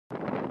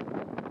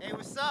Hey,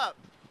 what's up?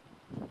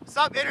 What's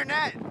up,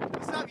 internet?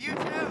 What's up,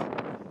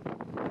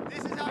 YouTube?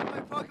 This is how I play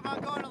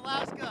Pokemon Go in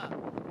Alaska.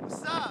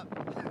 What's up?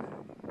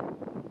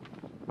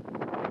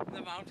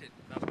 The mountain.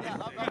 Yeah,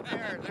 up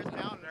there. There's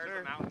mountains.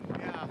 There's a mountain.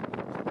 Yeah.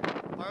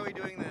 Why are we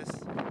doing this?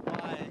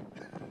 Why?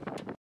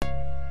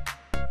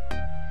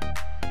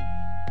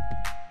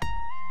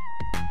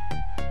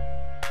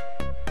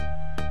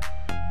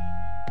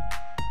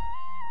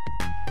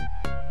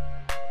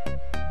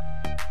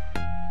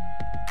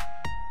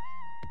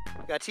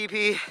 Got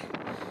TP,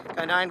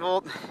 got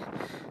 9-volt,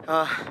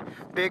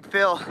 Big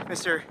Phil,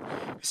 Mr.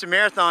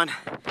 Marathon.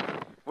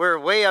 We're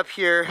way up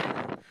here.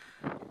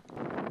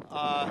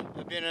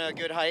 It's been a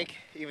good hike,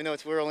 even though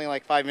we're only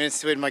like 5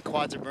 minutes to it and my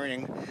quads are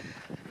burning.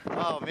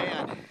 Oh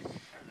man,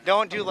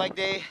 don't do leg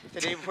day the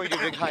day before you do a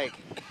big hike.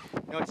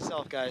 Note to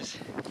self, guys.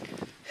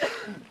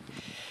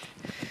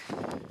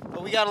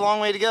 But we got a long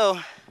way to go.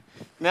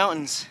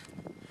 Mountains.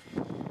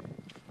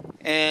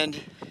 And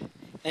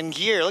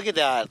gear, look at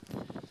that.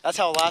 That's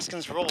how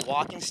Alaskans roll.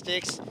 Walking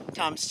sticks,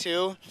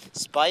 ×2,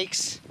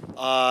 spikes,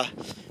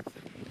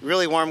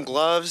 really warm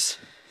gloves,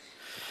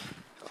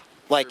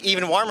 like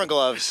even warmer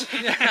gloves,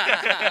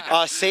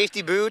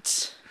 safety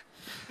boots,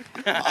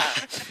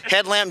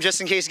 headlamp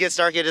just in case it gets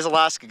dark. It is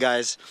Alaska,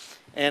 guys.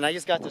 And I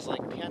just got this like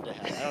panda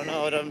hat. I don't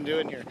know what I'm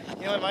doing here.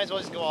 You know, I might as well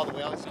just go all the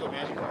way. I'll just go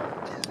magic.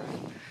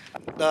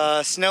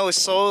 The snow is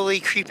slowly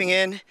creeping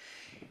in.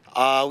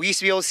 We used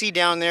to be able to see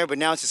down there, but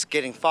now it's just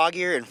getting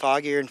foggier and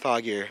foggier and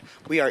foggier.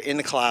 We are in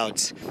the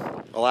clouds.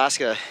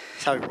 Alaska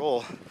is how we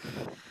roll.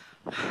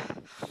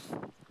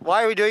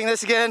 Why are we doing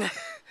this again?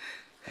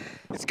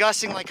 It's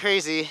gusting like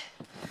crazy,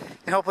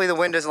 and hopefully the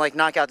wind doesn't like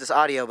knock out this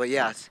audio, but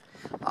yeah,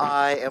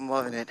 I am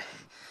loving it.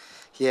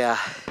 Yeah.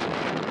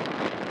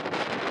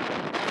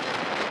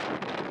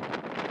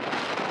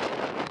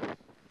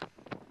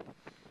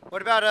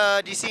 What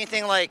about, do you see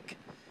anything like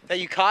that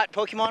you caught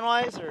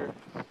Pokemon-wise, or?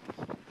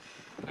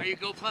 Are you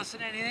Go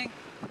Plusing anything?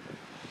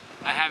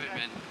 I haven't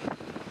been.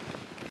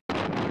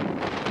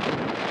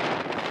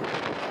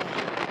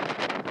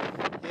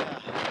 Yeah.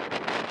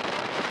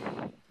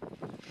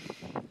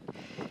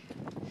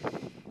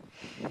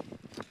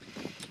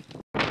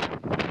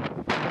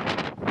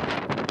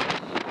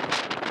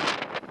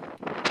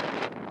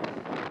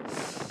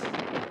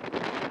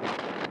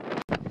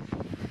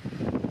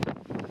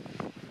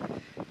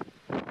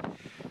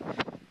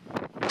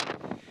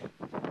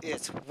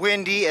 It's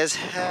windy as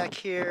heck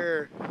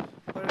here.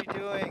 What are we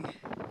doing?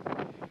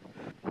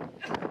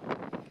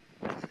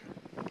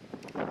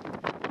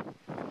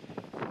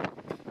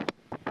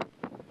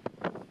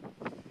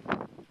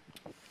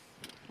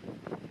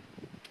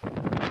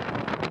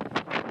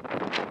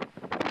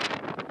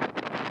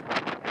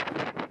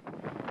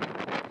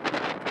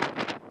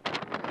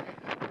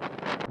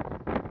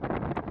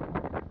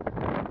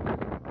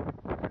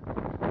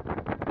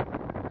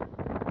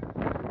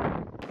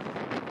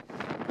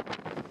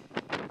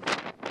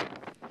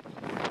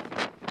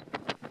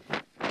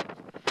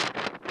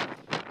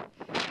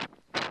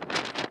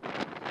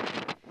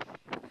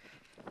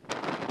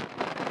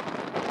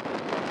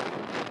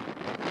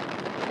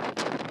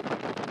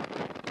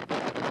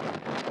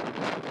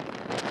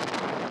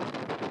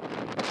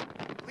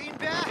 Lean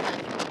back.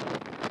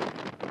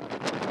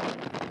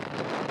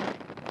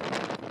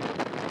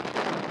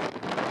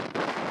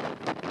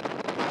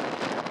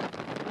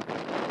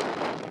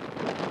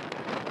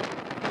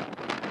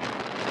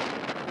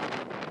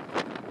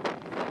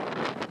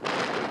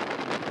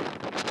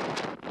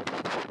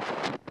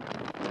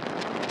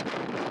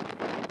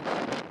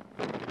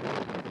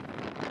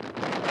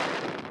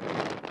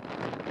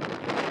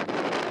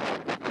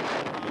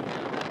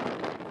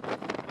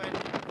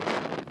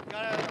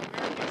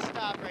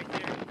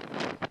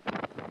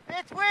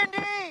 It's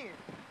windy!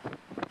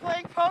 We're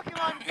playing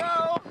Pokemon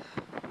Go!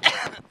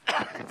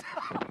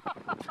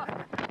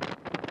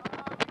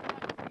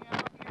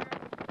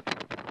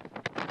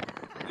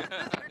 This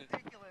is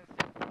ridiculous.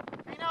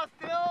 Hey now,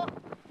 Phil,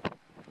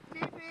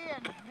 TP,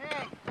 and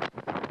Nick.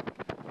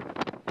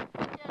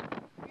 I can't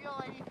feel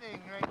anything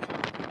right now.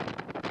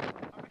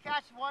 I'm gonna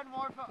catch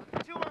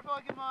two more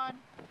Pokemon.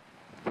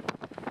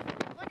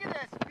 Look at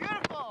this,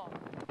 beautiful!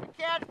 I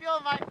can't feel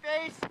my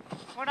face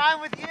when I'm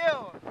with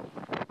you.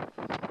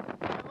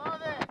 I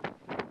love it.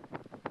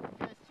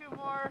 There's two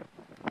more.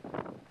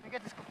 We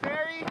get this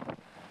fairy.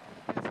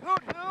 This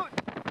hoot hoot.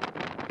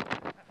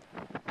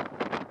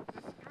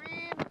 The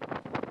scream.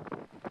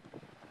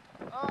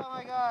 Oh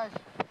my gosh.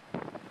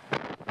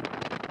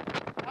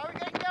 How are we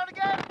getting down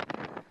again?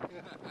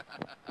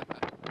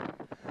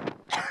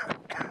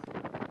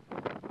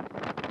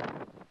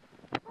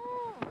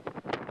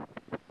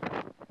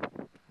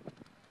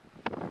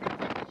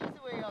 Easy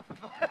way up.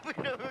 We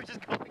were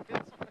just going this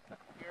way up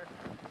here.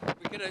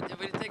 If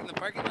we'd have taken the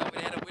parking lot,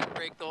 we'd have had a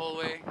windbreak the whole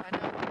way. I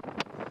know.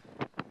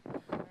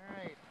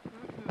 Alright.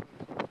 Hoot hoot.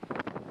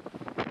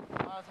 It's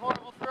a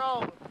horrible throw.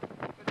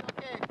 But it's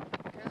okay.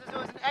 Because this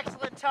was an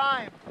excellent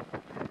time.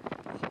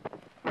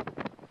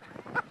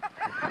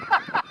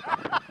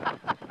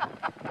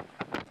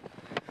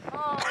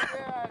 Oh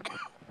man.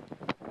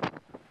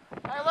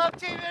 I love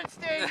Team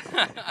Instinct.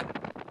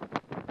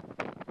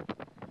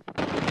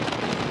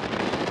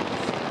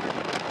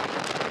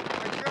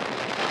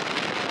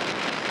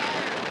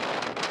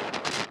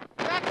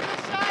 Back to the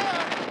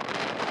Shire.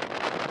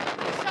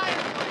 The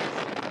Shire place.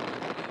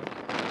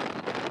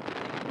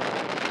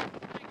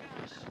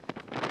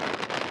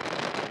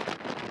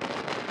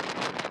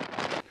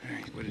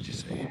 Alright, what did you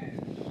say?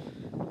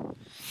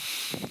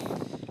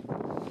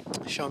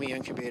 Show me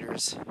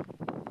incubators.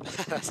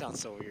 That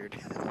sounds so weird.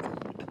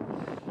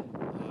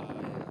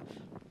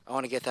 I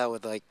want to get that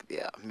with like,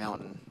 yeah,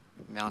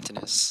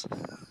 mountainous.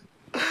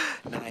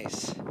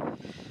 Nice.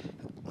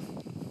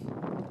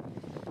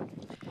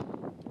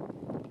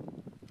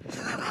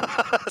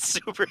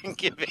 Super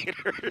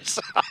incubators.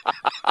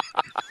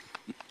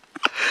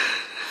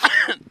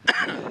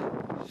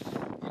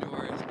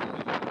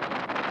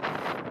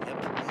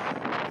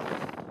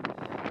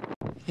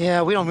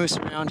 Yeah, we don't moose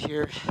around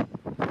here.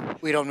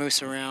 We don't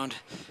moose around.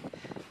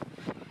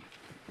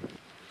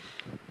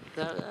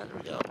 There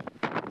we go.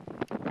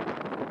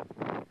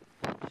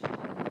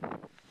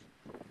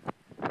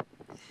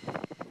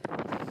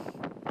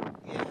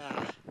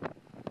 Yeah.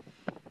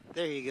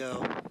 There you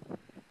go.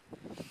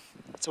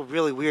 It's a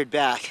really weird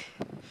back.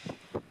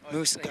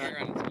 Moose got.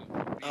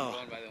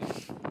 Oh.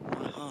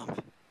 My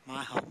hump.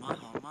 My hump, my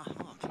hump, my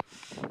hump.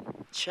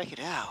 Check it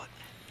out.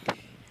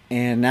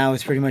 And now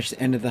it's pretty much the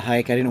end of the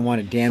hike. I didn't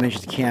want to damage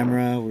the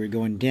camera. We were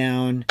going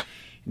down,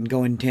 and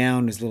going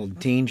down was a little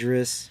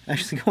dangerous.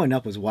 Actually, going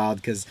up was wild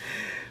because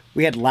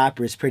we had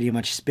lappers pretty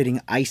much spitting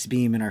ice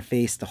beam in our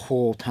face the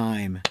whole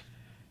time.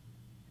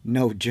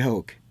 No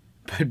joke.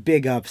 But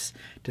big ups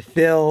to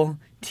Phil,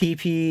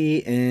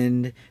 TP,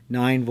 and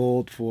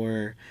 9volt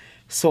for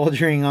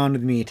soldiering on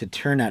with me to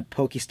turn that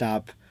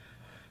Pokestop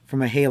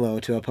from a halo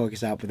to a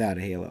Pokestop without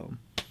a halo.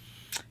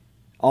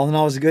 All in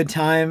all, it was a good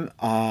time.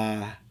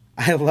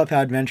 I love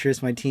how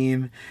adventurous my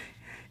team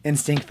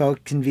Instinct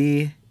folk can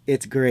be.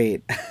 It's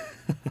great.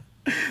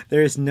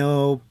 There's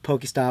no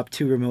Pokestop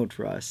too remote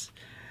for us.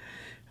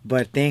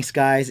 But thanks,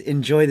 guys.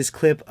 Enjoy this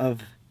clip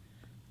of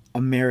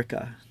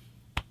America.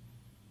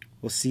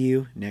 We'll see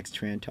you next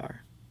Trantar.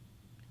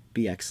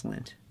 Be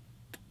excellent.